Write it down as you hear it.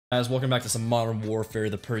Guys, welcome back to some Modern Warfare,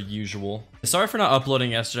 the per usual. Sorry for not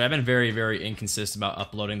uploading yesterday. I've been very inconsistent about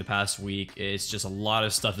uploading the past week. It's just a lot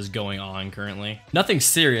of stuff is going on currently. Nothing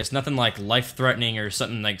serious, nothing like life-threatening or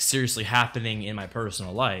something like seriously happening in my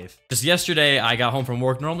personal life. Just yesterday, I got home from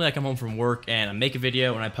work. Normally, I come home from work and I make a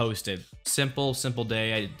video and I post it. Simple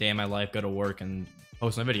day in my life, go to work and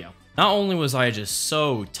post my video. Not only was I just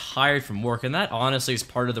so tired from work, and that honestly is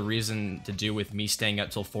part of the reason to do with me staying up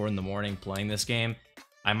till 4 in the morning playing this game.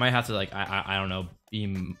 I might have to like, I don't know,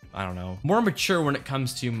 be, I don't know, more mature when it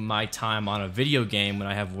comes to my time on a video game when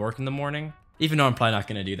I have work in the morning. Even though I'm probably not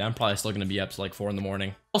going to do that. I'm probably still going to be up to like 4 in the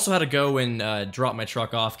morning. Also had to go and drop my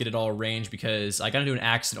truck off, get it all arranged because I got into an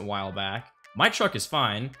accident a while back. My truck is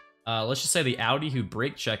fine. Let's just say the Audi who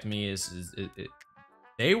brake checked me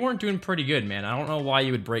they weren't doing pretty good, man. I don't know why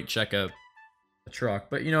you would brake check a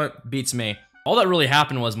truck, but you know what, beats me. All that really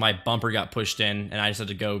happened was my bumper got pushed in and I just had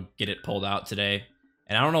to go get it pulled out today.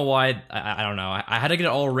 And I don't know why, I don't know. I had to get it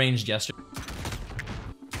all arranged yesterday.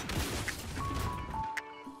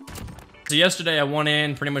 So yesterday I went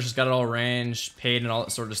in, pretty much just got it all arranged, paid and all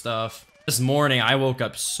that sort of stuff. This morning, I woke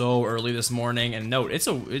up so early this morning, and note,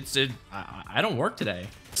 I don't work today.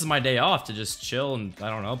 This is my day off to just chill and, I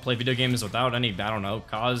don't know, play video games without any, I don't know,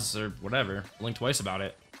 cause or whatever. Blink twice about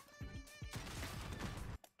it.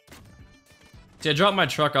 See, I dropped my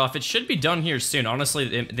truck off. It should be done here soon.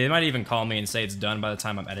 Honestly, they might even call me and say it's done by the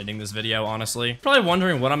time I'm editing this video, honestly. Probably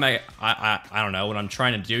wondering what I don't know, what I'm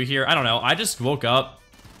trying to do here. I don't know. I just woke up.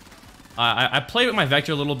 I played with my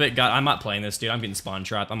Vector a little bit. God, I'm not playing this, dude. I'm getting spawn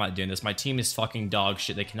trapped. I'm not doing this. My team is fucking dog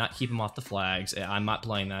shit. They cannot keep him off the flags. I'm not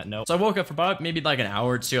playing that, no. So I woke up for about maybe like an hour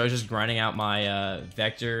or two. I was just grinding out my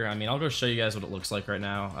Vector. I mean, I'll go show you guys what it looks like right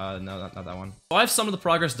now. No, not that one. So I have some of the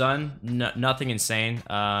progress done. Nothing insane.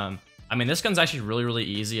 I mean, this gun's actually really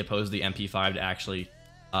easy opposed to the MP5 to actually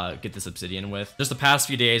get this obsidian with. Just the past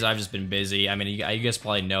few days, I've just been busy. I mean, you guys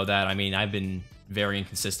probably know that. I mean, I've been very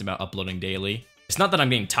inconsistent about uploading daily. It's not that I'm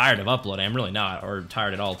getting tired of uploading. I'm really not, or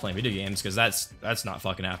tired at all of playing video games, because that's not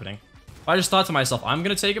fucking happening. I just thought to myself, I'm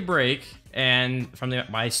gonna take a break and from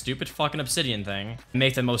my stupid fucking obsidian thing,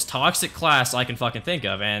 make the most toxic class I can fucking think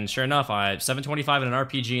of. And sure enough, I 725 in an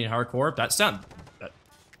RPG in hardcore. That sounds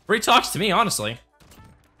pretty toxic to me, honestly.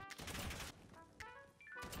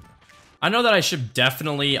 I know that I should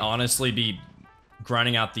definitely, honestly, be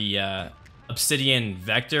grinding out the obsidian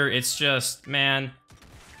Vector. It's just, man,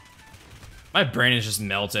 my brain is just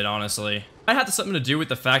melted, honestly. I had something to do with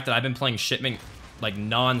the fact that I've been playing Shipment like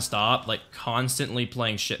non-stop, like constantly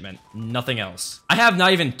playing Shipment, nothing else. I have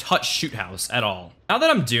not even touched Shoot House at all. Now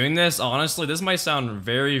that I'm doing this, honestly, this might sound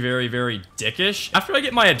very dickish. After I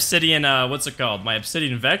get my obsidian, what's it called? My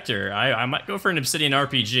obsidian Vector, I might go for an obsidian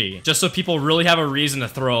RPG, just so people really have a reason to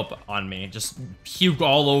throw up on me, just puke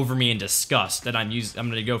all over me in disgust that I'm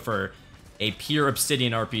gonna go for a pure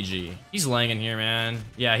obsidian RPG. He's laying in here, man.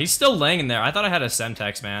 Yeah, he's still laying in there. I thought I had a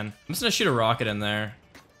Semtex, man. I'm just gonna shoot a rocket in there.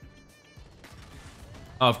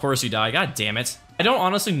 Oh, of course you die. God damn it. I don't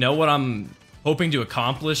honestly know what I'm hoping to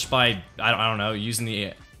accomplish by, I don't know,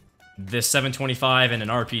 using this 725 in an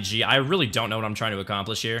RPG. I really don't know what I'm trying to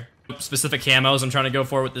accomplish here. Specific camos I'm trying to go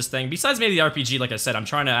for with this thing. Besides maybe the RPG, like I said, I'm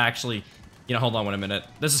trying to actually, you know, hold on 1 minute.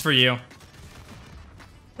 This is for you.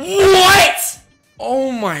 What?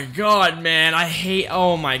 Oh my god, man.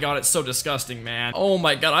 Oh my god, it's so disgusting, man. Oh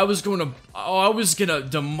my god, I was gonna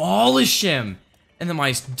demolish him. And then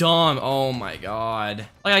my dumb, oh my god.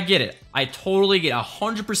 Like, I get it. I totally get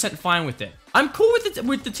 100% fine with it. I'm cool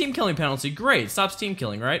with the team killing penalty. Great, stops team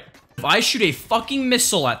killing, right? If I shoot a fucking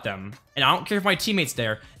missile at them, and I don't care if my teammate's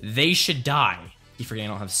there, they should die. Keep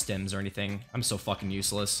forgetting I don't have stems or anything. I'm so fucking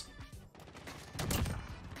useless.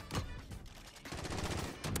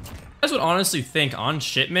 I guys would honestly think on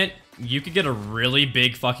Shipment, you could get a really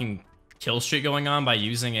big fucking kill streak going on by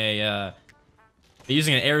using an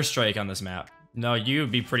airstrike on this map. No,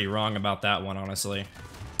 you'd be pretty wrong about that one, honestly.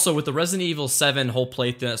 So with the Resident Evil 7 whole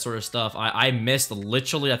playthrough, that sort of stuff, I missed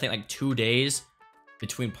literally, I think, like 2 days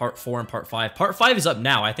between part 4 and part 5. Part 5 is up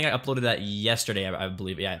now. I think I uploaded that yesterday, I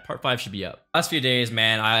believe. Yeah, part 5 should be up. Last few days,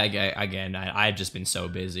 man, I've just been so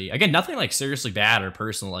busy. Again, nothing like seriously bad or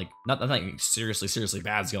personal, like nothing seriously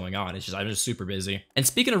bad is going on. It's just I'm just super busy. And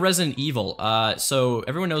speaking of Resident Evil, so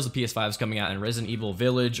everyone knows the PS5 is coming out, and Resident Evil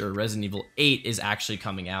Village or Resident Evil 8 is actually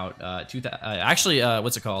coming out.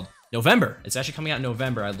 What's it called? November. It's actually coming out in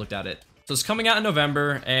November. I looked at it. So it's coming out in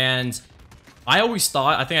November, and I always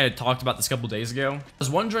thought, I think I talked about this a couple days ago, I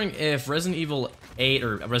was wondering if Resident Evil 8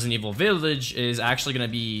 or Resident Evil Village is actually going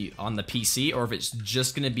to be on the PC or if it's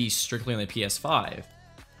just going to be strictly on the PS5.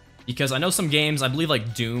 Because I know some games, I believe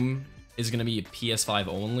like Doom is going to be PS5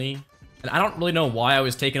 only. And I don't really know why I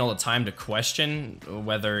was taking all the time to question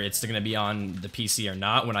whether it's going to be on the PC or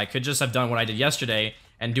not, when I could just have done what I did yesterday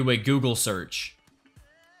and do a Google search.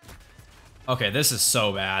 Okay, this is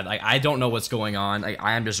so bad. Like, I don't know what's going on.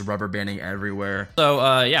 I am just rubber banding everywhere.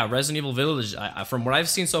 So, yeah, Resident Evil Village, from what I've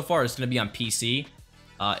seen so far, it's going to be on PC.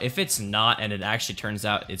 If it's not, and it actually turns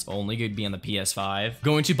out it's only going to be on the PS5,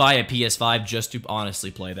 going to buy a PS5 just to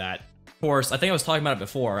honestly play that. Of course, I think I was talking about it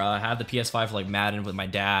before. I have the PS5 for like Madden with my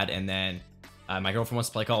dad, and then my girlfriend wants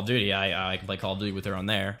to play Call of Duty. I can play Call of Duty with her on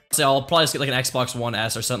there. So I'll probably just get like an Xbox One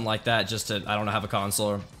S or something like that, just to, I don't know, have a console,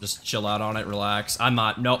 or just chill out on it, relax.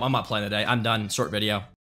 Nope, I'm not playing today. I'm done. Short video.